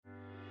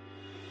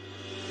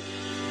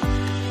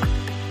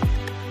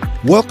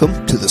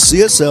Welcome to the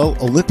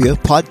CSL Olympia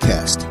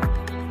podcast.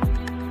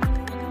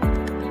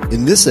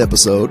 In this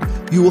episode,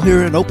 you will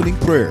hear an opening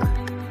prayer,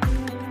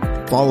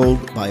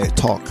 followed by a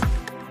talk.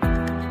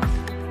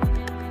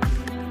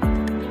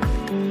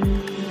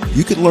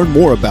 You can learn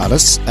more about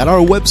us at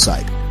our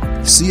website,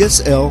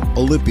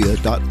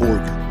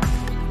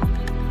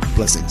 cslolympia.org.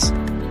 Blessings.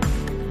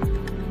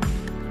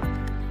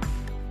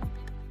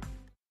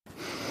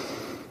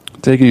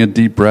 Taking a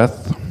deep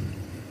breath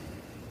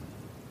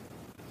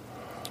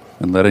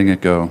and letting it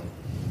go.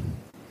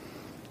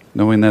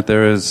 Knowing that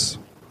there is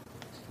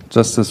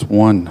just this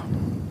one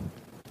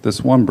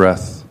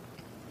breath,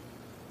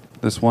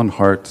 this one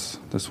heart,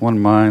 this one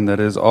mind that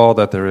is all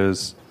that there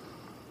is.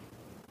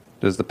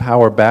 It is the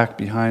power back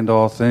behind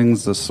all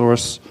things, the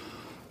source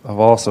of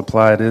all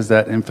supply. It is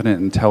that infinite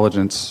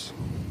intelligence.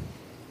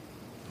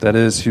 That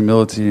is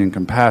humility and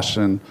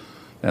compassion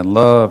and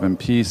love and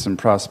peace and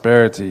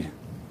prosperity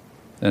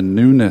and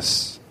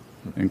newness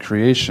and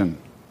creation.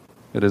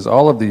 It is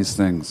all of these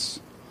things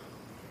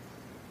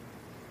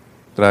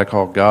that I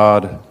call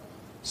God,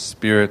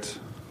 Spirit,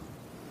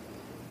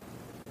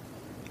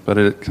 but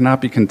it cannot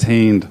be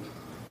contained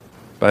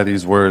by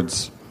these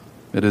words.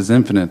 It is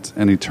infinite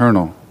and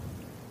eternal.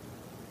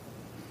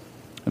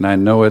 And I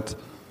know it,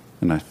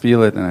 and I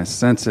feel it, and I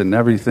sense it in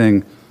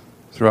everything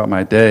throughout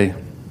my day.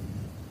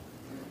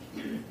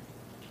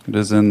 It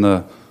is in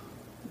the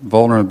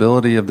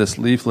vulnerability of this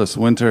leafless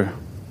winter,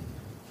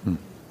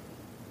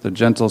 the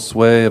gentle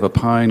sway of a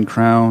pine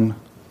crown,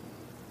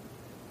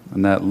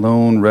 and that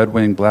lone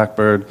red-winged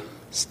blackbird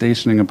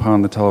stationing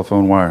upon the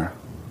telephone wire.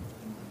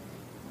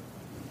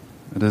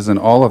 It is in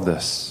all of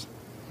this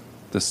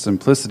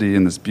simplicity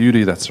and this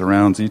beauty that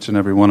surrounds each and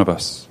every one of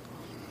us.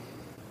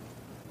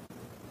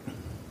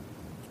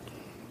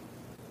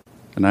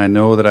 And I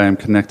know that I am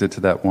connected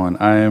to that one.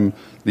 I am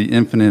the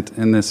infinite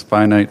in this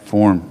finite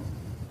form.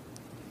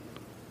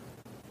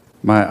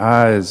 My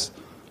eyes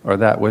are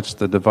that which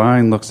the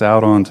divine looks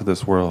out onto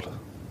this world.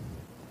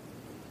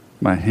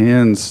 My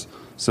hands,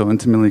 so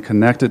intimately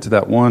connected to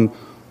that one,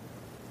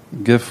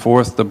 give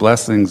forth the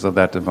blessings of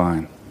that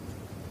divine.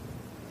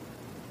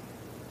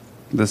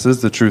 This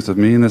is the truth of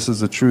me, and this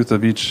is the truth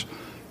of each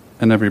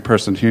and every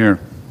person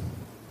here.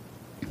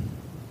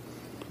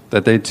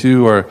 That they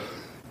too are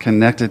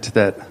connected to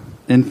that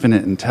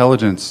infinite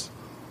intelligence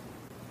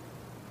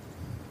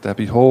that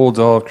beholds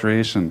all of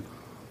creation,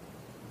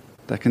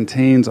 that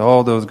contains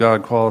all those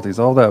God qualities,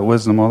 all that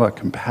wisdom, all that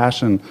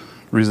compassion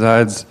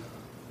resides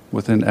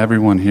within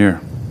everyone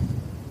here.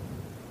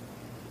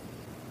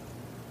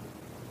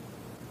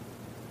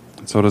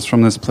 And so it is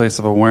from this place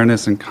of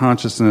awareness and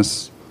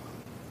consciousness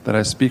that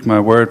I speak my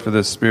word for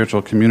this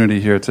spiritual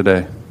community here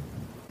today.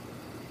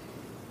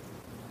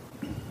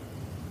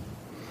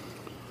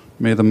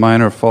 May the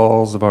minor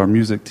falls of our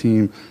music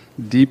team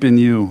deepen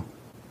you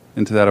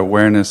into that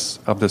awareness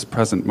of this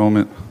present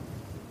moment.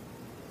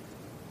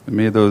 And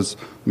may those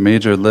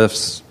major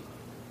lifts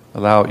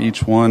allow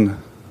each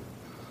one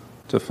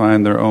to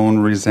find their own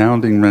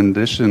resounding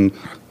rendition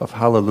of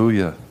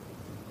hallelujah.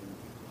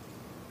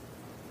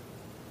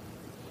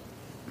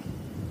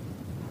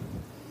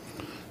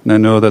 And I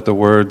know that the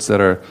words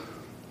that are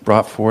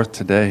brought forth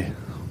today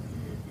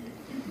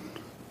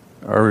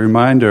are a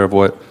reminder of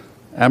what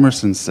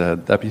Emerson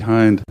said, that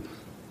behind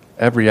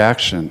every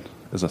action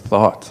is a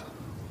thought.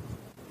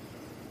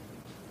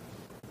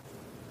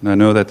 And I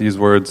know that these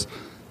words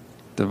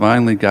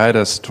divinely guide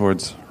us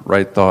towards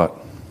right thought,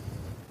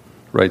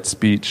 right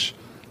speech,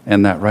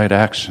 and that right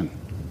action.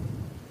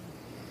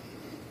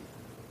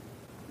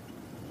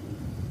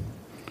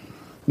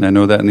 And I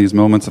know that in these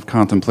moments of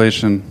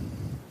contemplation,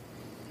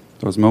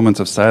 those moments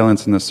of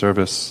silence in this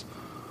service,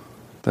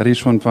 that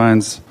each one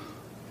finds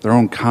their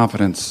own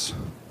confidence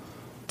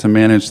to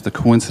manage the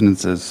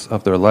coincidences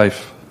of their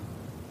life.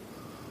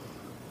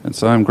 And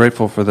so I'm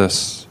grateful for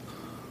this,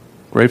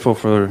 grateful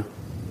for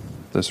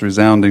this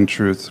resounding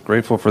truth,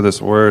 grateful for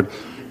this word,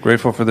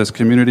 grateful for this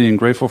community, and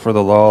grateful for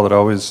the law that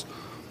always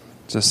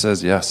just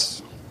says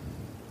yes,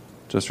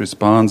 just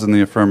responds in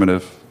the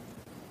affirmative.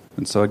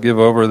 And so I give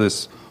over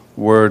this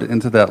word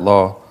into that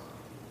law,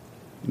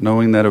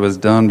 knowing that it was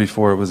done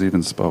before it was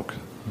even spoke.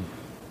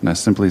 And I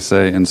simply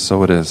say, and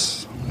so it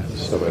is. And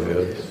so it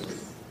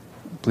is.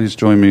 Please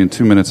join me in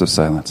 2 minutes of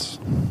silence.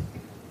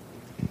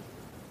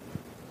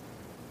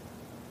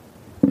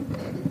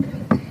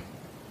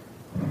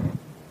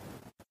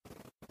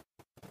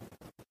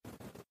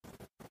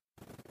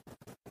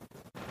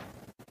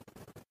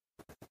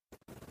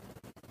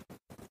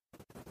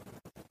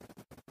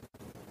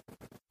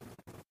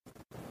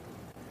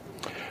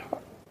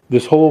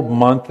 This whole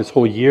month, this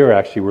whole year,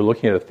 actually, we're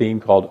looking at a theme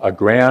called A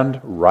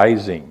Grand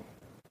Rising.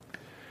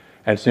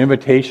 And it's an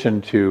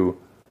invitation to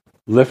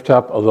lift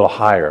up a little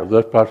higher,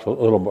 lift up a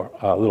little more,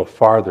 a little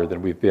farther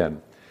than we've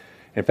been.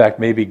 In fact,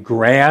 maybe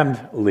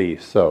grandly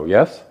so,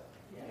 yes?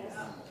 Yes.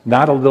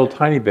 Not a little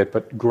tiny bit,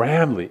 but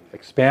grandly,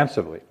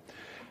 expansively.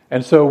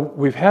 And so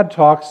we've had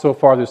talks so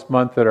far this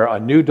month that are a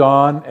new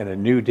dawn and a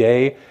new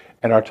day,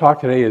 and our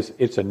talk today is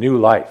It's a New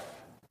Life.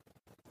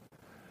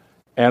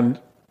 And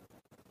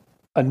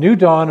A new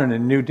dawn and a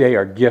new day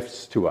are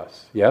gifts to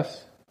us,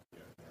 yes?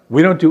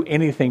 We don't do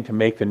anything to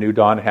make the new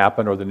dawn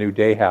happen or the new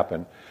day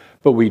happen,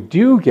 but we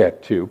do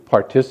get to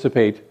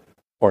participate,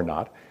 or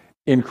not,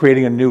 in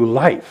creating a new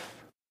life.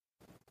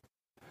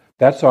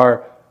 That's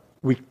what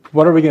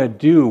are we going to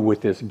do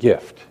with this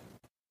gift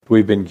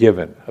we've been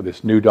given of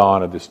this new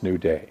dawn, of this new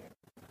day?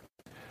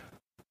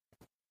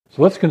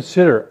 So let's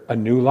consider a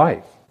new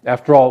life.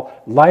 After all,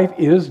 life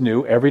is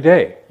new every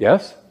day,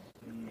 yes?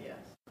 Yes.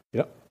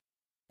 Yep.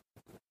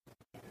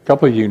 A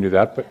couple of you knew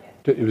that,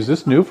 but was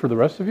this new for the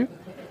rest of you?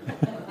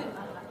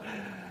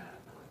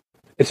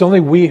 It's only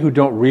we who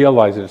don't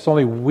realize it. It's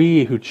only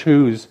we who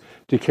choose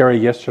to carry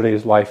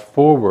yesterday's life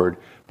forward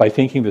by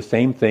thinking the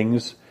same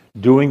things,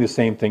 doing the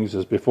same things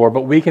as before.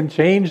 But we can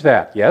change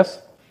that,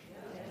 yes?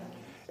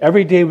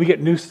 Every day we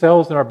get new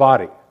cells in our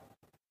body.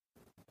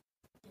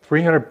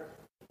 300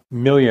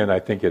 million, I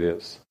think it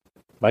is.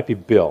 Might be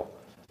Bill.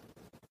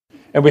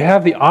 And we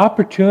have the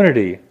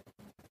opportunity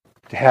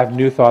to have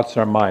new thoughts in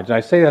our minds. And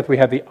I say that we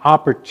have the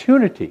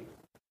opportunity.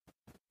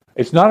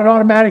 It's not an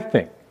automatic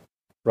thing,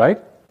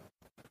 right?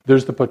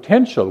 There's the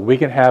potential we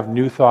can have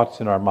new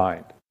thoughts in our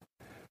mind.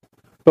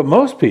 But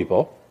most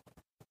people,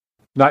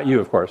 not you,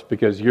 of course,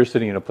 because you're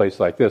sitting in a place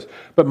like this,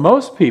 but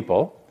most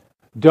people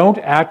don't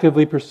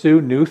actively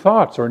pursue new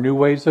thoughts or new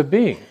ways of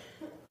being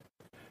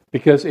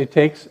because it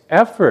takes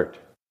effort.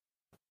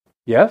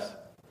 Yes?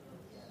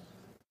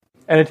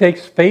 And it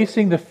takes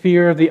facing the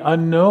fear of the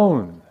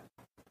unknown.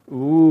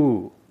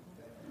 Ooh.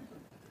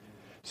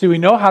 See, we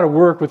know how to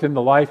work within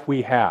the life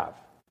we have.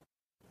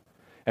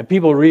 And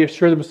people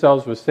reassure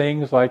themselves with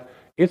things like,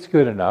 it's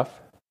good enough,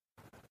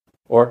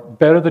 or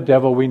better the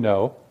devil we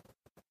know,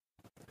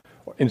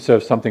 instead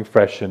of something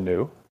fresh and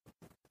new.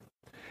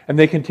 And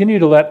they continue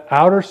to let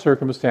outer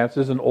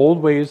circumstances and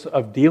old ways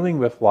of dealing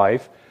with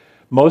life,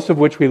 most of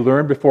which we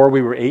learned before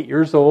we were 8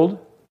 years old,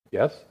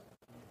 yes,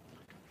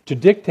 to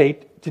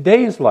dictate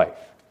today's life.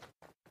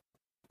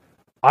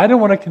 I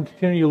don't want to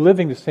continue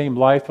living the same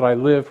life that I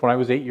lived when I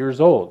was 8 years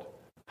old.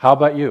 How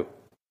about you?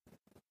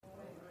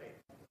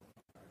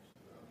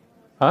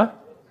 Huh?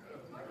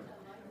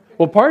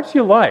 Well, parts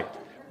you liked,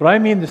 but I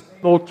mean the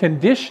old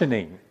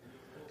conditioning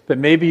that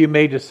maybe you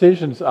made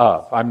decisions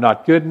of. I'm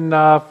not good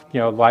enough,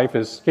 life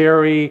is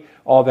scary,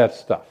 all that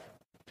stuff.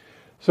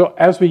 So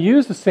as we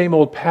use the same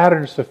old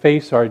patterns to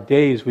face our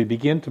days, we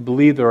begin to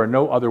believe there are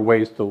no other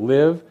ways to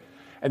live,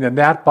 and then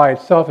that by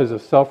itself is a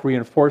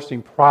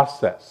self-reinforcing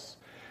process.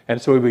 And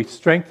so we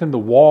strengthen the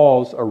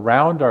walls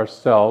around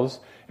ourselves,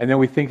 and then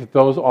we think that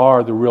those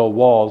are the real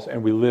walls,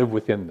 and we live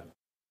within them.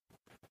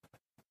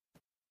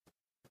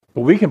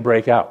 But we can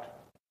break out.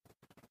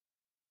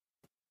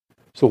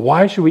 So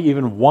why should we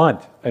even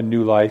want a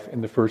new life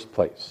in the first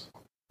place?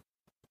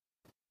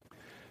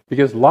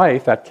 Because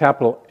life, that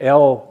capital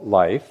L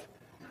life,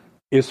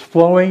 is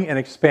flowing and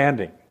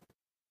expanding.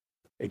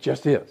 It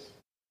just is.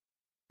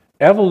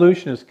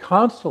 Evolution is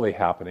constantly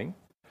happening,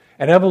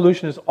 and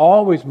evolution is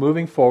always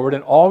moving forward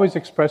and always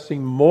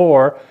expressing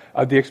more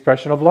of the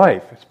expression of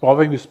life. It's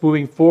always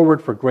moving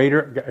forward for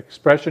greater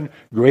expression,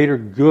 greater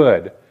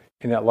good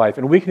in that life.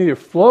 And we can either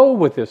flow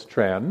with this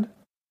trend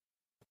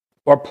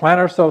or plant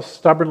ourselves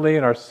stubbornly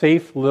in our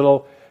safe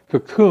little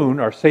cocoon,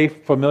 our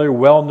safe, familiar,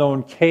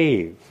 well-known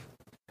cave.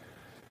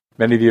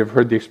 Many of you have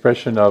heard the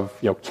expression of,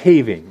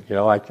 caving.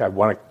 Like I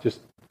want to just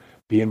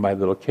be in my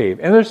little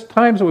cave. And there's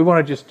times that we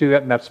want to just do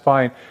that, and that's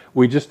fine.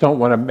 We just don't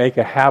want to make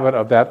a habit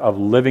of that, of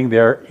living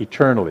there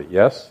eternally,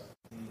 yes?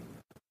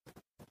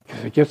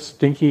 Because it gets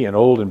stinky and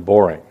old and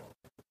boring.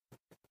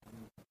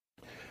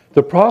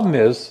 The problem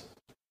is,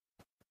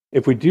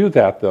 if we do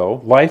that,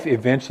 though, life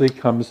eventually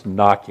comes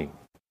knocking.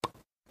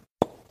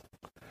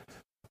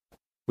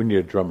 We need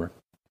a drummer.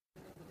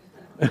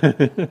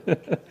 And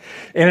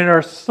in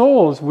our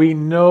souls, we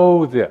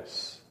know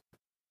this.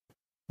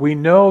 We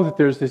know that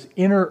there's this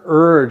inner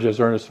urge, as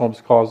Ernest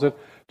Holmes calls it,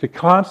 to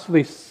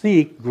constantly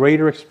seek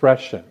greater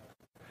expression.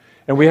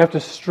 And we have to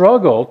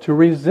struggle to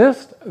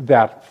resist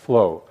that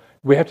flow.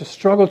 We have to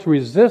struggle to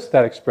resist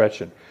that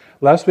expression.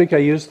 Last week I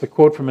used the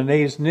quote from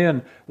Anais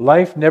Nin,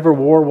 life never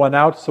wore one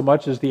out so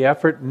much as the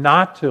effort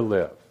not to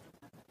live.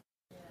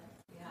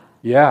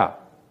 Yeah.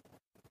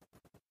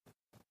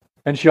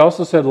 And she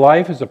also said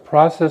life is a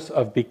process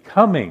of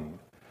becoming,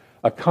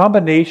 a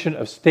combination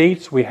of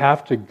states we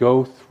have to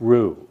go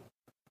through.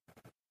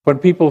 Where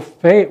people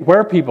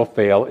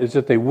fail is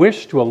that they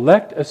wish to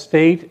elect a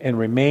state and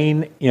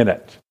remain in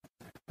it.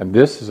 And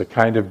this is a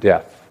kind of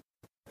death.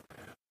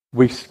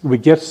 We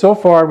get so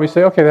far and we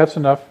say, okay, that's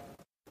enough.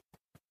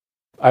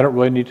 I don't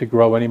really need to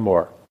grow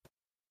anymore.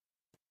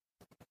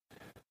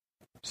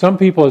 Some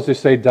people, as they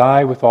say,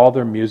 die with all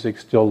their music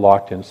still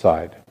locked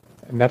inside.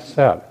 And that's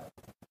sad.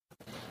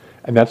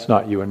 And that's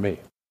not you and me.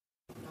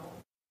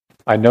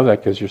 I know that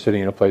because you're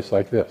sitting in a place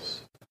like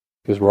this.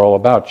 Because we're all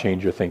about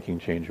change your thinking,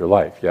 change your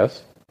life,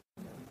 yes?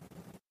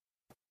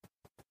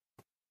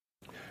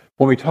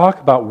 When we talk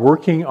about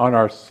working on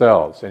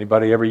ourselves,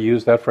 anybody ever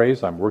use that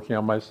phrase, I'm working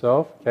on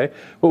myself? Okay.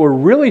 What we're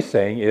really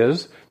saying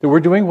is that we're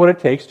doing what it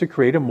takes to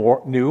create a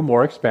new,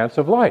 more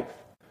expansive life.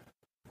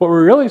 What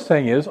we're really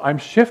saying is, I'm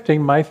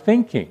shifting my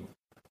thinking.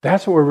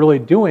 That's what we're really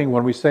doing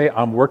when we say,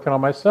 I'm working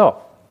on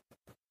myself.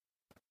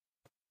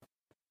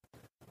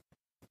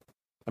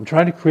 I'm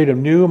trying to create a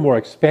new, more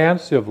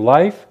expansive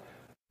life,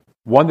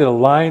 one that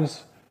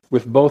aligns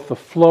with both the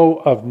flow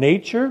of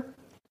nature,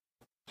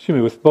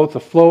 with both the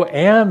flow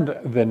and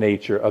the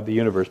nature of the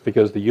universe,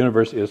 because the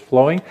universe is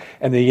flowing,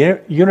 and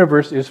the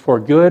universe is for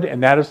good,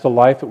 and that is the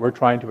life that we're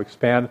trying to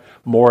expand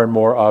more and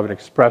more of and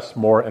express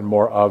more and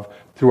more of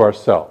through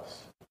ourselves.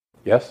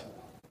 Yes?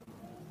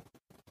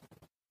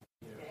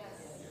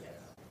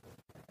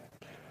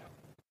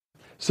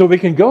 So we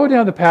can go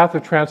down the path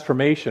of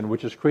transformation,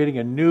 which is creating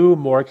a new,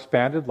 more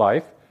expanded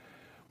life.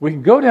 We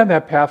can go down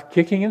that path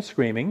kicking and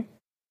screaming,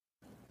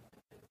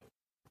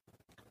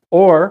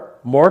 or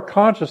more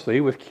consciously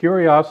with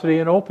curiosity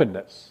and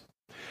openness.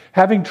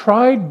 Having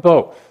tried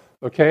both,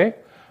 okay,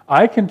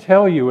 I can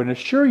tell you and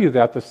assure you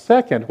that the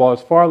second, while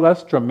it's far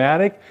less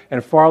dramatic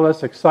and far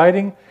less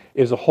exciting,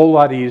 is a whole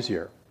lot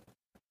easier.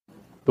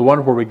 The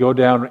one where we go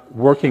down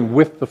working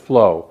with the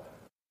flow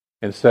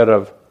instead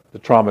of the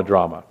trauma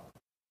drama.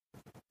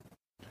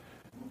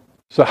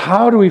 So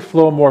how do we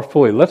flow more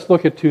fully? Let's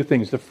look at two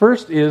things. The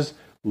first is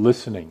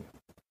listening.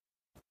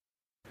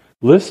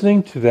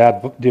 Listening to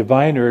that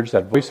divine urge,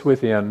 that voice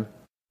within.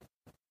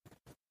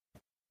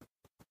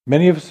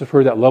 Many of us have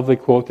heard that lovely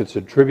quote that's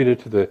attributed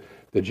to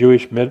the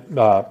Jewish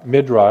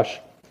midrash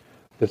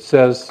that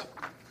says,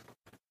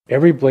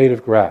 every blade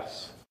of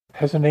grass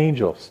has an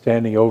angel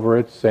standing over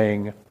it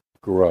saying,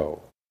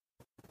 grow.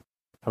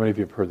 How many of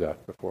you have heard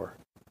that before?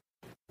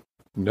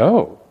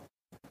 No.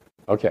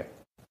 Okay.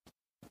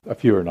 A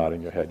few are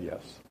nodding your head,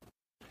 yes.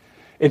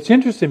 It's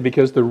interesting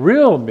because the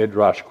real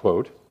midrash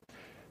quote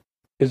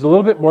is a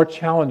little bit more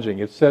challenging.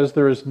 It says,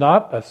 there is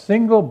not a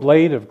single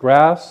blade of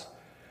grass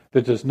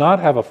that does not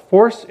have a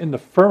force in the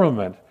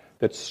firmament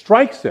that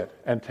strikes it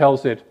and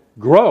tells it,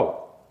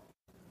 grow.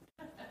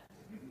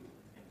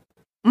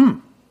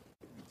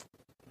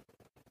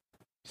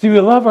 See, we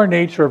love our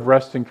nature of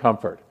rest and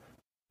comfort.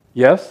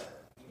 Yes?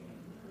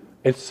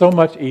 It's so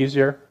much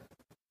easier.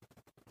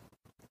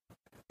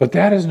 But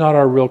that is not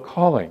our real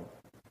calling.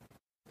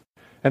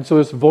 And so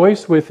this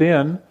voice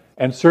within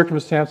and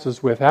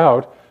circumstances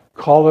without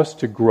call us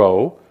to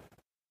grow.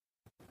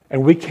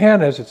 And we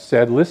can, as it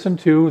said, listen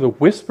to the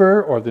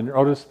whisper or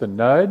notice the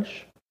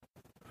nudge.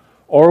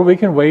 Or we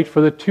can wait for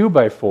the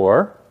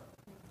 2x4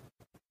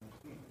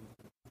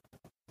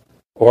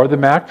 or the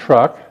Mack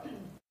truck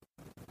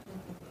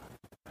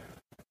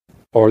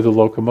or the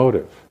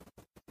locomotive.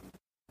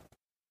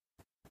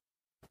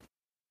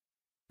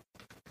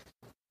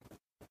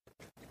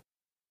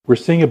 We're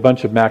seeing a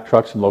bunch of Mack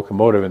trucks and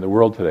locomotive in the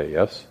world today,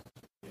 yes?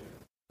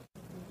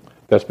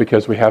 That's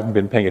because we haven't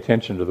been paying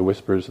attention to the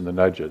whispers and the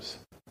nudges.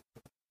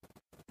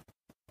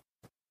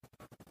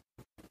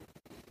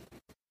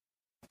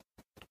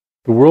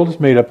 The world is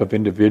made up of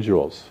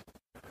individuals,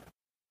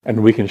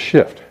 and we can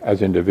shift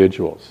as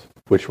individuals,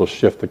 which will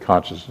shift the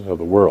consciousness of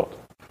the world.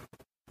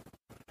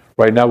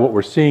 Right now, what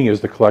we're seeing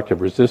is the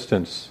collective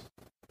resistance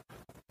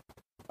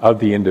of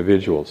the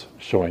individuals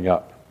showing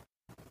up.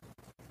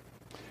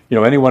 You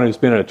know, anyone who's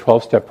been in a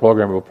 12-step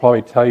program will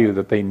probably tell you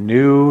that they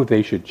knew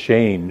they should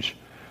change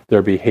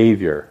their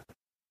behavior,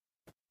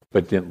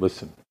 but didn't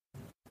listen.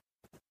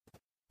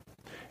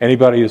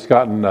 Anybody who's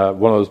gotten one of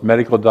those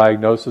medical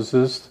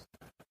diagnoses,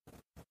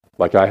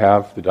 like I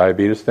have, the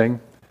diabetes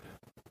thing,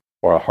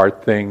 or a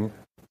heart thing,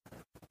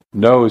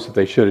 knows that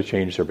they should have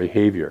changed their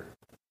behavior,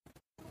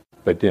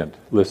 but didn't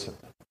listen.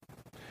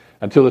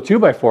 Until the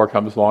 2x4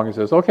 comes along and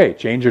says, okay,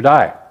 change or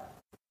die.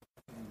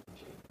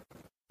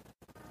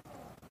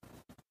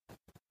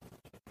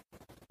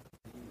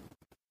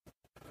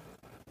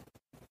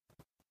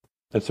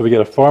 And so we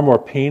get a far more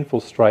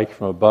painful strike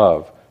from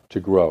above to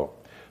grow.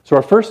 So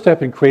our first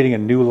step in creating a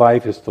new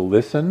life is to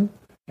listen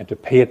and to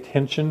pay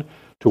attention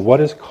to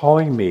what is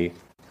calling me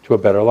to a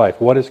better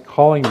life, what is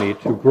calling me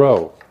to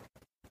grow,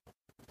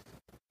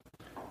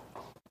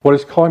 what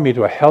is calling me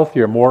to a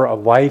healthier, more a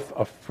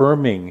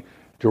life-affirming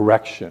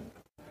direction.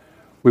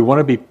 We want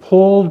to be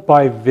pulled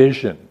by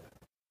vision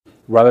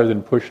rather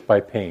than pushed by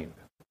pain.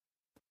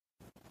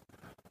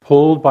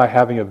 Pulled by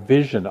having a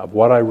vision of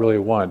what I really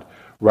want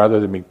rather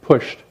than being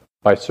pushed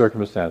by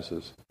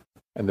circumstances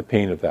and the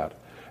pain of that.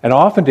 And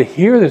often to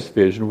hear this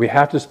vision, we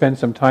have to spend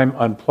some time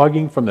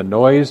unplugging from the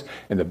noise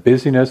and the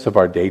busyness of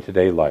our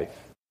day-to-day life.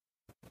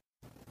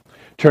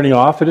 Turning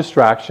off the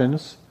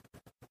distractions.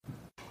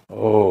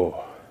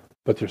 Oh,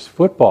 but there's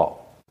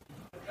football.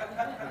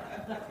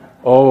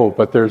 Oh,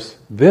 but there's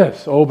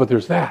this. Oh, but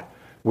there's that.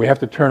 We have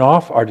to turn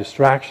off our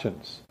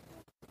distractions.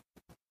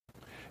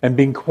 And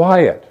being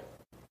quiet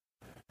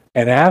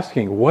and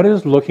asking, what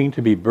is looking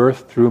to be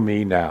birthed through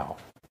me now?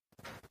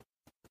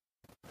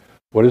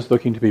 What is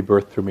looking to be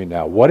birthed through me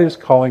now? What is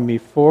calling me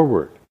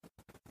forward?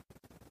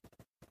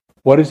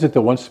 What is it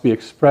that wants to be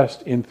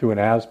expressed in, through, and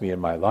as me in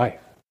my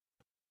life?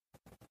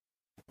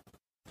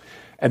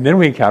 And then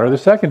we encounter the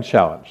second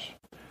challenge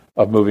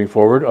of moving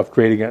forward, of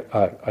creating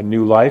a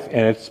new life,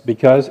 and it's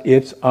because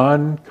it's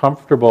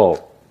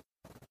uncomfortable.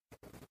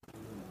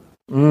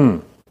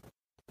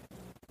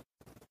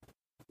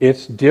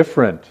 It's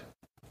different.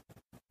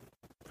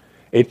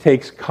 It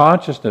takes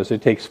consciousness,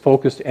 it takes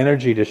focused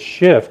energy to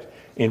shift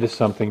into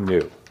something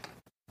new.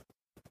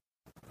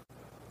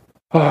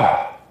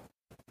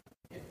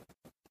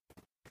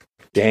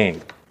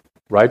 Dang.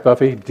 Right,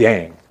 Buffy?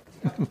 Dang.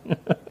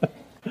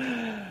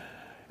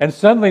 And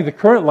suddenly the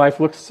current life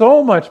looks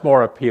so much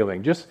more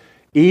appealing. Just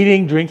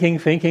eating, drinking,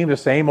 thinking the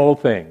same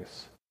old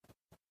things.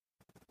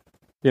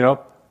 You know,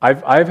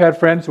 I've had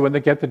friends who, when they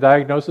get the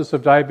diagnosis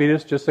of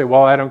diabetes, just say,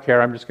 well, I don't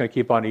care, I'm just going to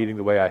keep on eating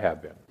the way I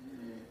have been.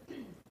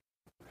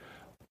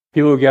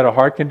 People who get a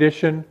heart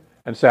condition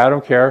and say, I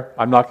don't care,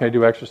 I'm not going to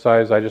do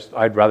exercise,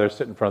 I'd rather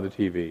sit in front of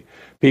the TV.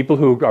 People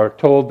who are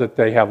told that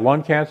they have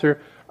lung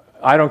cancer,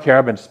 I don't care,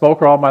 I've been a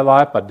smoker all my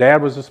life, my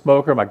dad was a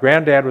smoker, my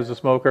granddad was a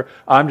smoker,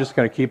 I'm just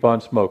going to keep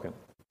on smoking.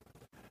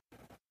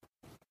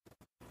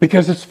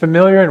 Because it's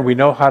familiar and we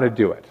know how to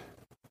do it.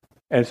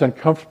 And it's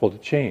uncomfortable to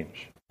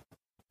change.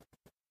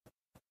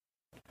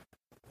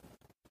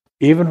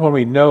 Even when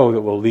we know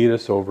that will lead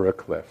us over a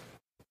cliff.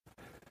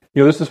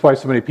 You know, this is why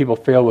so many people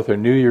fail with their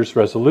New Year's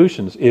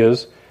resolutions,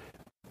 is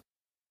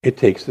it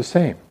takes the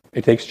same.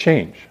 It takes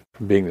change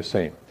from being the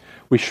same.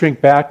 We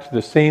shrink back to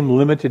the same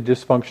limited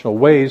dysfunctional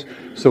ways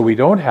so we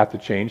don't have to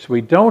change, so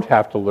we don't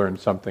have to learn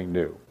something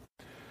new.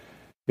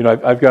 You know,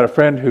 I've got a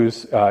friend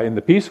who's in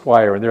the Peace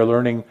Choir, and they're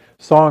learning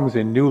songs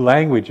in new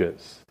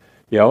languages.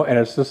 You know, and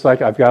it's just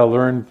like I've got to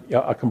learn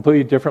a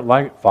completely different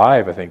language,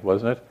 5, I think,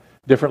 wasn't it?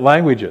 Different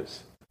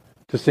languages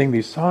to sing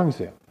these songs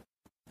in.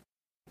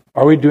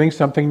 Are we doing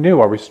something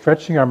new? Are we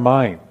stretching our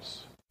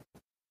minds?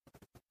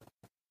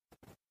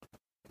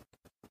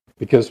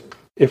 Because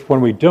if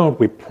when we don't,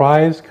 we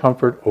prize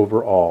comfort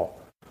over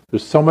all.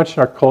 There's so much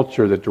in our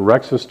culture that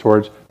directs us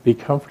towards be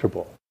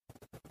comfortable,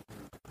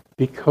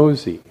 be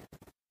cozy.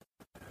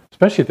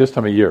 Especially at this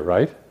time of year,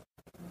 right?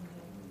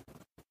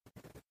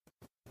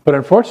 But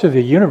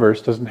unfortunately, the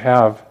universe doesn't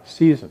have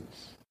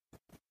seasons.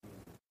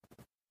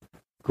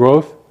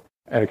 Growth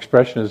and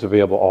expression is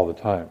available all the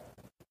time.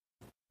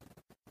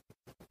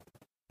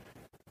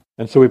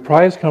 And so we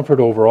prize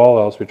comfort over all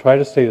else. We try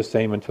to stay the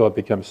same until it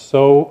becomes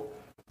so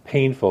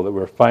painful that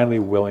we're finally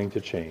willing to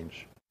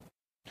change.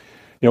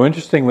 You know,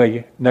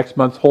 interestingly, next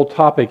month's whole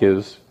topic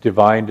is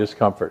divine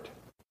discomfort.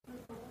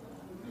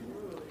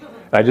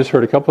 And I just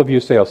heard a couple of you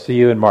say, I'll see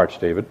you in March,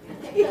 David.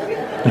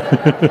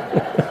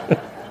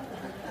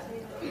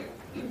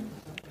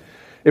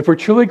 If we're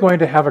truly going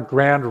to have a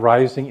grand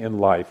rising in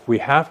life, we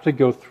have to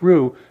go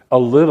through a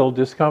little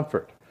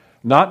discomfort.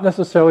 Not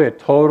necessarily a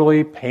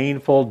totally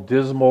painful,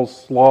 dismal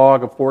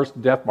slog, a forced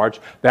death march.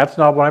 That's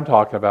not what I'm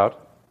talking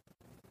about.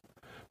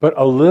 But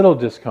a little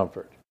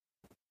discomfort.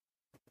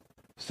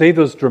 Save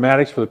those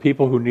dramatics for the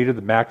people who needed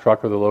the Mack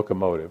truck or the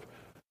locomotive.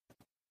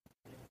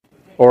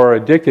 Or are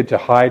addicted to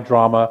high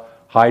drama,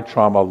 high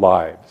trauma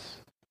lives.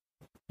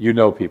 You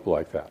know people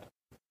like that.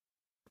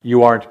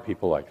 You aren't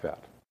people like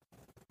that.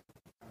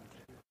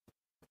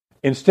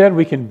 Instead,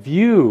 we can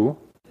view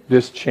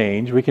this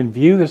change, we can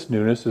view this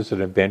newness as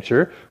an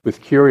adventure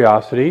with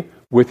curiosity,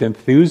 with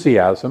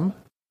enthusiasm,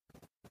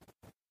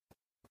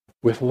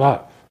 with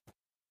love.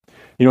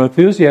 You know,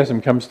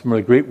 enthusiasm comes from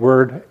the Greek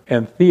word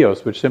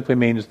entheos, which simply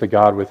means the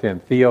God within.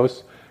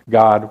 Theos,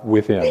 God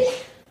within.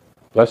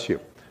 Bless you.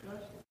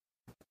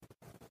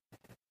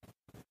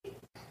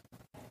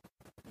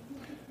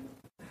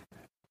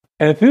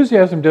 And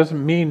enthusiasm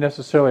doesn't mean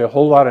necessarily a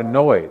whole lot of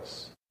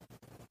noise.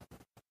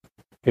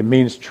 It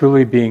means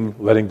truly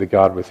letting the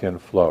God within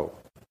flow,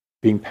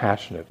 being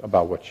passionate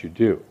about what you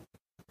do.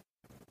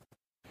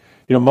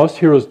 You know, most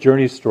heroes'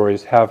 journey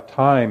stories have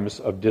times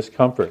of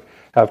discomfort,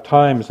 have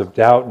times of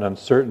doubt and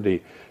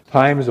uncertainty,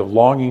 times of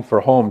longing for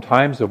home,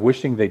 times of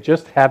wishing they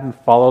just hadn't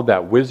followed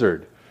that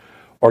wizard,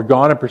 or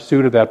gone in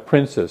pursuit of that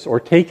princess, or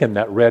taken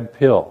that red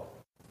pill.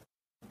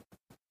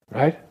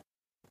 Right?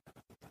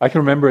 I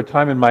can remember a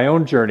time in my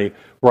own journey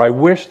where I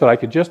wished that I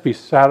could just be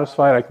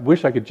satisfied. I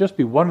wish I could just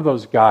be one of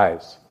those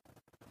guys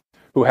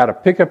who had a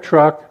pickup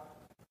truck,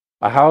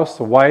 a house,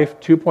 a wife,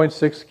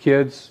 2.6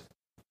 kids,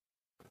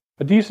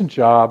 a decent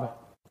job,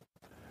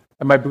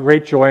 and my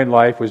great joy in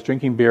life was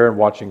drinking beer and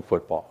watching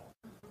football.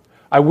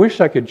 I wish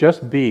I could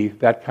just be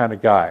that kind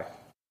of guy.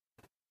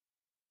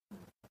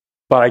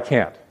 But I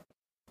can't.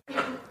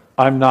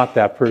 I'm not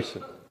that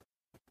person.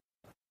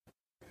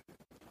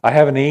 I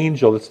have an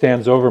angel that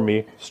stands over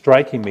me,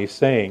 striking me,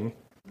 saying,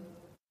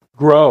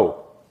 grow.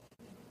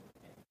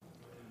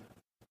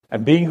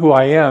 And being who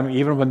I am,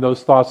 even when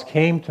those thoughts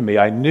came to me,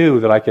 I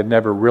knew that I could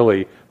never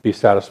really be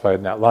satisfied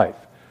in that life.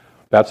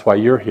 That's why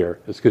you're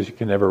here, is because you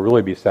can never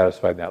really be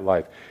satisfied in that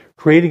life.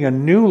 Creating a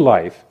new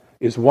life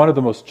is one of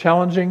the most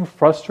challenging,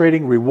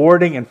 frustrating,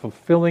 rewarding, and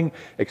fulfilling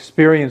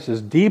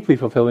experiences, deeply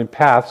fulfilling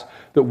paths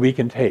that we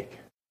can take.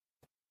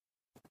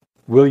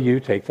 Will you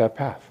take that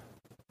path?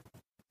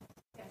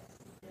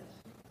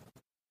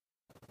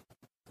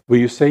 Will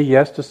you say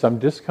yes to some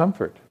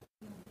discomfort?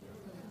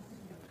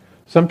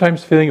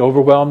 Sometimes feeling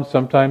overwhelmed,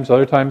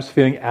 other times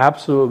feeling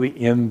absolutely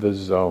in the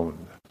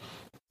zone,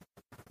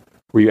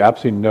 where you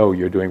absolutely know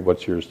you're doing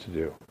what's yours to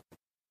do.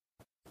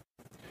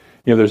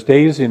 There's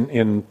days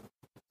in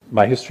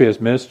my history as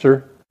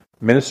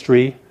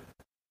ministry,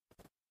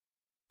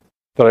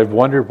 that I've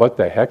wondered what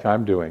the heck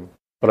I'm doing,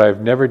 but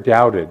I've never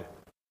doubted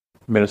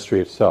ministry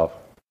itself,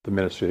 the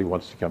ministry that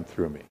wants to come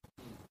through me.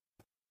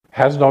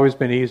 Hasn't always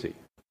been easy.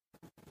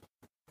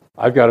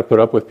 I've got to put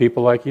up with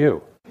people like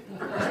you.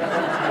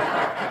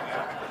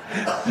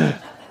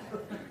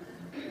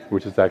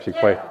 Which is actually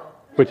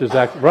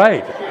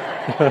right.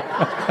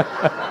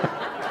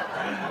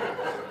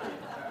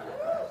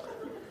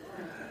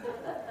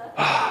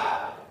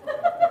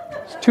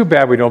 It's too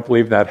bad we don't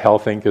believe in that hell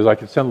thing, because I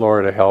could send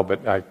Laura to hell, but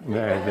it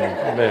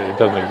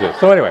doesn't exist.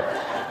 So anyway.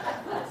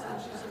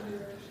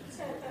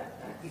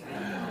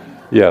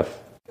 Yes.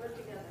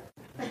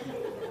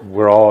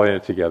 We're all in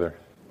it together.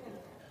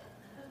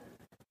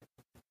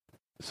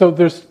 So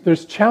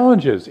there's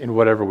challenges in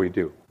whatever we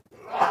do.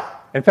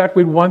 In fact,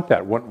 we'd want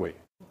that, wouldn't we?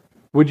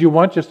 Would you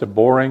want just a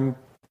boring,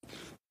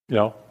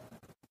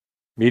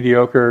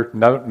 mediocre,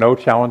 no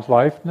challenge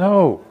life?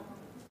 No.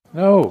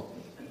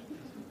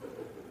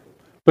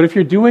 But if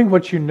you're doing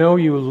what you know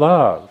you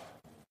love,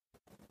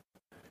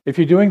 if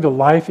you're doing the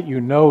life that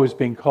you know is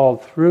being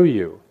called through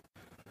you,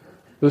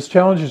 those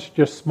challenges are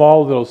just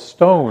small little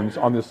stones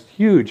on this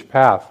huge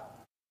path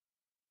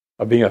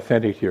of being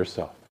authentic to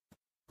yourself,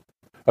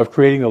 of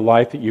creating the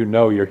life that you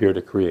know you're here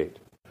to create.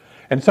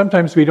 And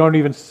sometimes we don't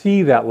even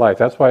see that life.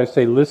 That's why I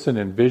say listen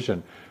and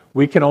vision.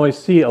 We can only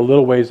see a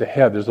little ways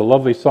ahead. There's a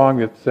lovely song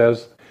that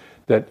says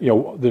that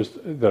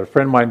that a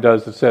friend of mine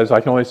does that says,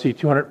 I can only see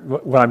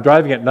 200, when I'm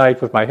driving at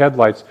night with my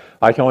headlights,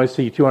 I can only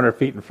see 200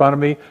 feet in front of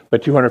me,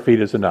 but 200 feet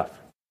is enough.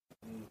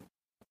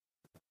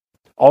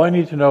 All I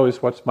need to know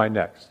is what's my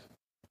next.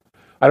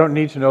 I don't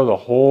need to know the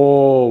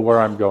whole where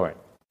I'm going.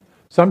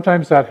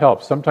 Sometimes that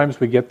helps. Sometimes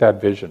we get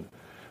that vision.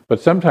 But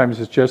sometimes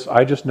it's just,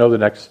 I just know the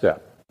next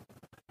step.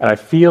 And I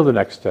feel the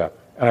next step.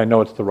 And I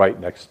know it's the right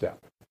next step.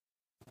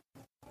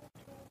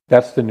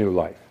 That's the new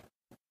life.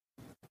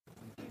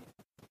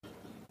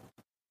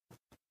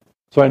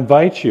 So I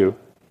invite you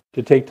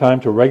to take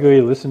time to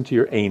regularly listen to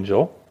your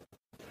angel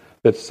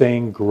that's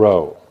saying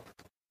grow.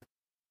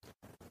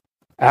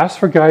 Ask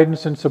for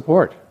guidance and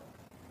support.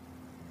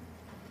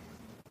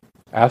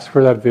 Ask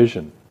for that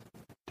vision.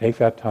 Take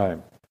that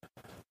time.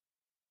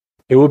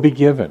 It will be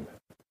given.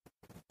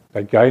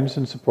 That guidance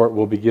and support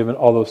will be given,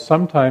 although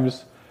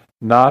sometimes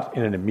not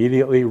in an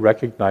immediately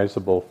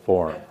recognizable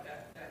form.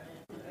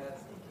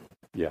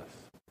 Yes.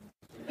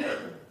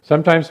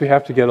 Sometimes we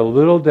have to get a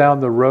little down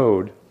the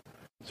road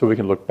so we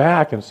can look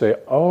back and say,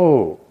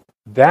 oh,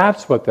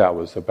 that's what that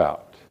was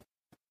about.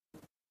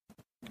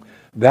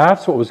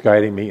 That's what was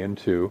guiding me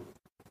into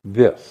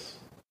this.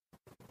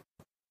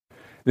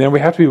 Then we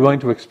have to be willing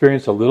to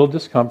experience a little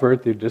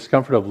discomfort, the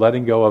discomfort of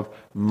letting go of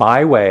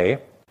my way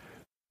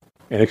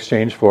in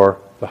exchange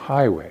for the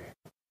highway,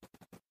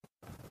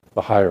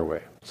 the higher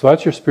way. So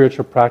that's your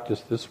spiritual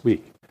practice this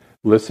week.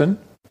 Listen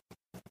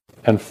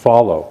and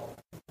follow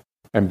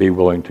and be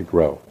willing to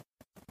grow.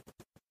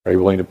 Are you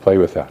willing to play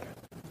with that?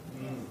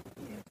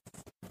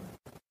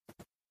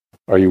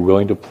 Are you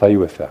willing to play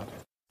with that?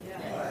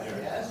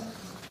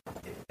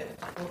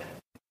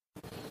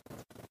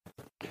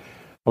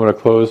 I'm going to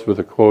close with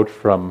a quote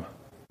from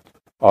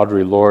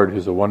Audre Lorde,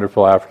 who's a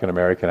wonderful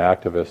African-American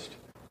activist.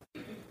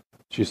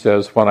 She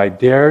says, "When I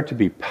dare to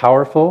be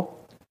powerful,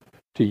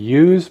 to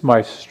use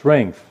my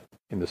strength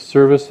in the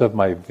service of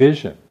my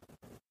vision,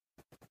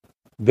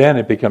 then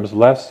it becomes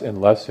less and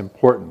less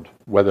important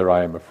whether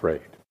I am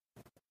afraid."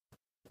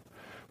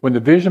 When the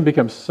vision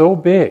becomes so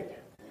big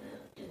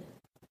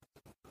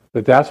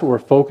that that's what we're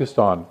focused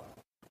on,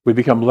 we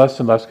become less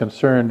and less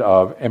concerned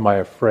of, am I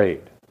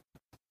afraid?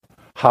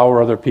 How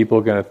are other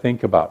people going to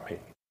think about me?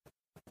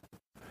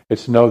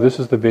 It's no, this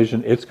is the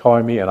vision, it's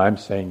calling me, and I'm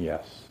saying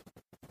yes.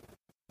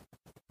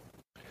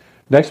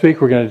 Next week,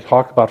 we're going to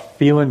talk about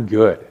feeling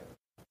good.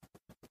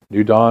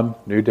 New dawn,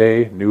 new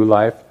day, new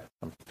life.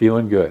 I'm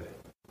feeling good.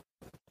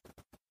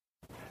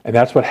 And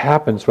that's what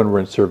happens when we're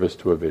in service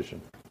to a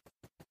vision.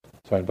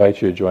 So I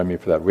invite you to join me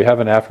for that. We have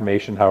an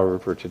affirmation, however,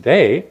 for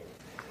today.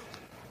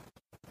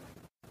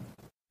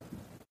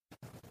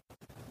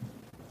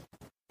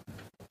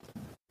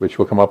 Which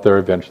will come up there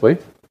eventually.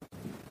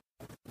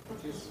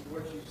 Just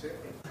what you said.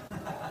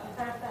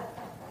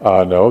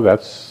 No,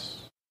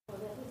 that's...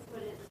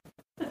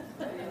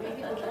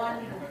 Maybe the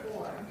one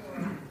before.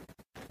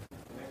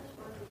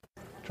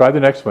 Try the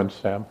next one,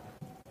 Sam.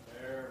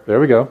 There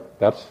we go.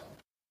 That's...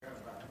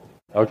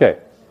 Okay.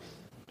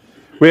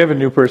 We have a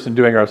new person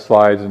doing our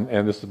slides, and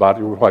this is about,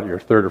 your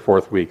third or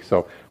fourth week,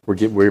 so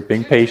we're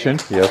being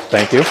patient. Yes,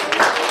 thank you.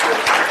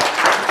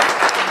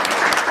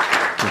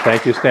 And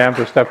thank you, Stan,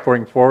 for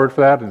stepping forward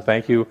for that. And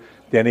thank you,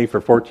 Denny, for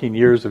 14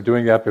 years of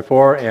doing that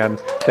before. And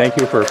thank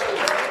you for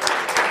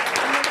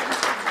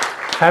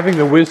having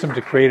the wisdom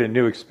to create a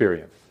new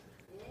experience.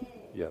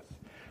 Yes.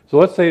 So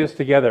let's say this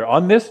together.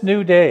 On this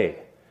new day,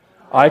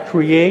 I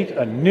create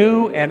a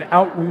new and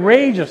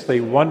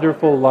outrageously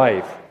wonderful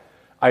life.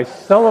 I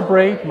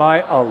celebrate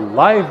my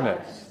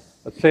aliveness.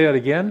 Let's say that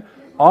again.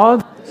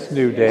 On this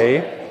new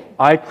day,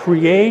 I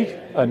create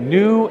a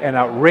new and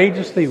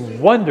outrageously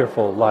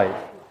wonderful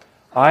life.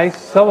 I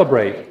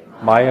celebrate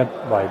my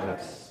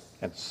aliveness.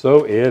 And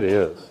so it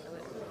is.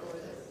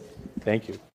 Thank you.